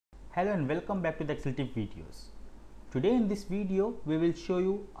Hello and welcome back to the Excel tip videos. Today in this video we will show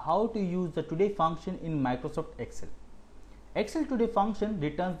you how to use the today function in Microsoft Excel. Excel today function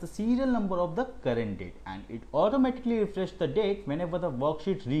returns the serial number of the current date and it automatically refreshes the date whenever the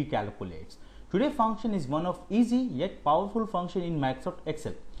worksheet recalculates. Today function is one of easy yet powerful function in Microsoft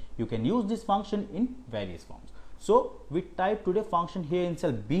Excel. You can use this function in various forms. So we type today function here in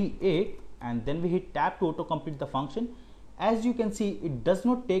cell B8 and then we hit tab to auto complete the function. As you can see, it does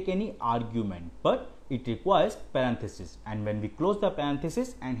not take any argument, but it requires parenthesis, and when we close the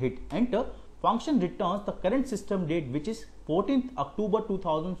parenthesis and hit enter, function returns the current system date, which is 14th October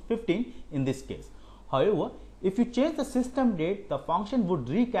 2015 in this case. However, if you change the system date, the function would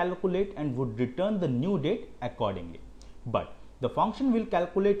recalculate and would return the new date accordingly. But the function will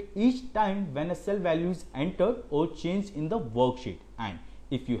calculate each time when a cell value is entered or changed in the worksheet, and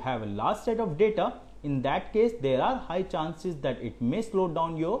if you have a large set of data, in that case there are high chances that it may slow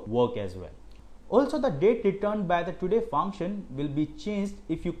down your work as well. Also, the date returned by the today function will be changed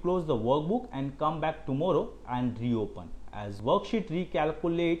if you close the workbook and come back tomorrow and reopen, as worksheet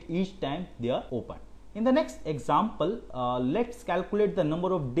recalculate each time they are open. In the next example, let's calculate the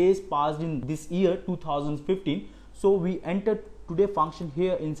number of days passed in this year 2015. So we enter today function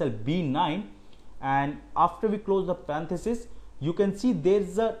here in cell B9, and after we close the parenthesis, you can see there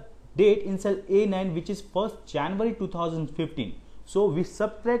is a date in cell A9 which is 1st January 2015. So we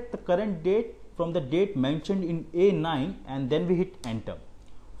subtract the current date from the date mentioned in A9 and then we hit enter.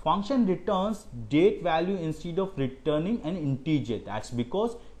 Function returns date value instead of returning an integer. That's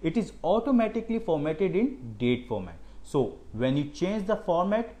because it is automatically formatted in date format. So when you change the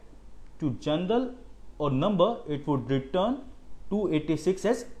format to general or number, it would return 286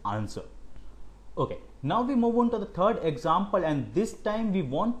 as answer. Okay, now we move on to the third example, and this time we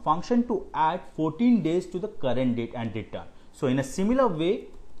want function to add 14 days to the current date and return. So in a similar way,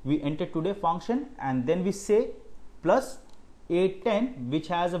 we enter today function and then we say plus A10, which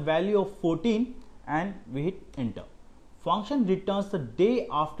has a value of 14, and we hit enter. Function returns the day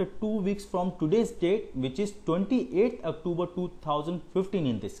after 2 weeks from today's date, which is 28th October 2015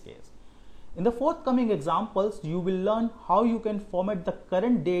 in this case. In the forthcoming examples, you will learn how you can format the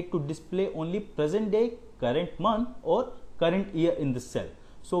current date to display only present day, current month or current year in the cell.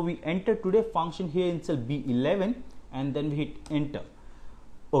 So we enter today function here in cell B11 and then we hit enter.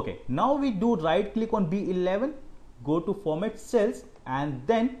 Okay, now we do right click on B11, go to format cells and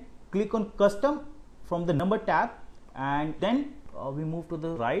then click on custom from the number tab, and then we move to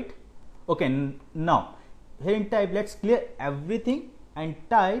the right. Okay, now here in type, let's clear everything and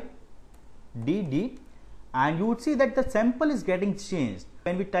type DD, and you would see that the sample is getting changed.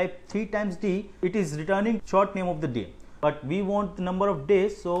 When we type 3 times D, it is returning short name of the day, but we want the number of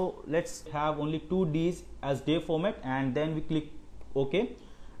days, so let's have only 2 D's as day format, and then we click OK,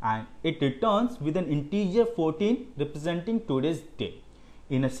 and it returns with an integer 14 representing today's day.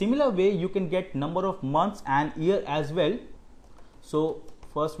 In a similar way, you can get number of months and year as well. So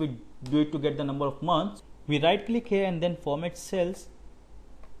first we do it to get the number of months. We right click here and then format cells,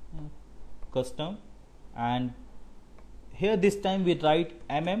 custom, and here this time we write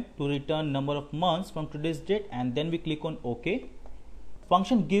to return number of months from today's date, and then we click on OK.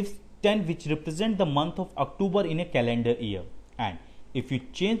 Function gives 10, which represent the month of October in a calendar year, and if you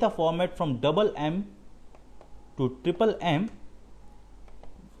change the format from M to M,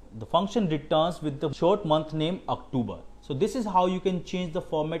 the function returns with the short month name October. So this is how you can change the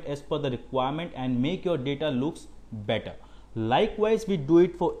format as per the requirement and make your data looks better. Likewise, we do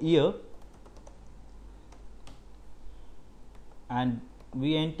it for year, and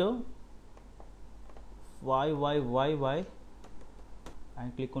we enter YYYY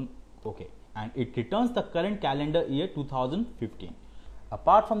and click on OK, and it returns the current calendar year 2015.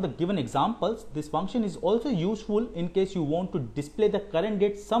 Apart from the given examples, this function is also useful in case you want to display the current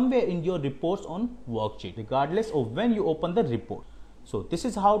date somewhere in your reports on worksheet, regardless of when you open the report. So this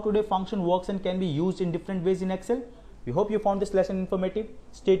is how today function works and can be used in different ways in Excel. We hope you found this lesson informative.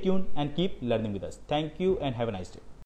 Stay tuned and keep learning with us. Thank you and have a nice day.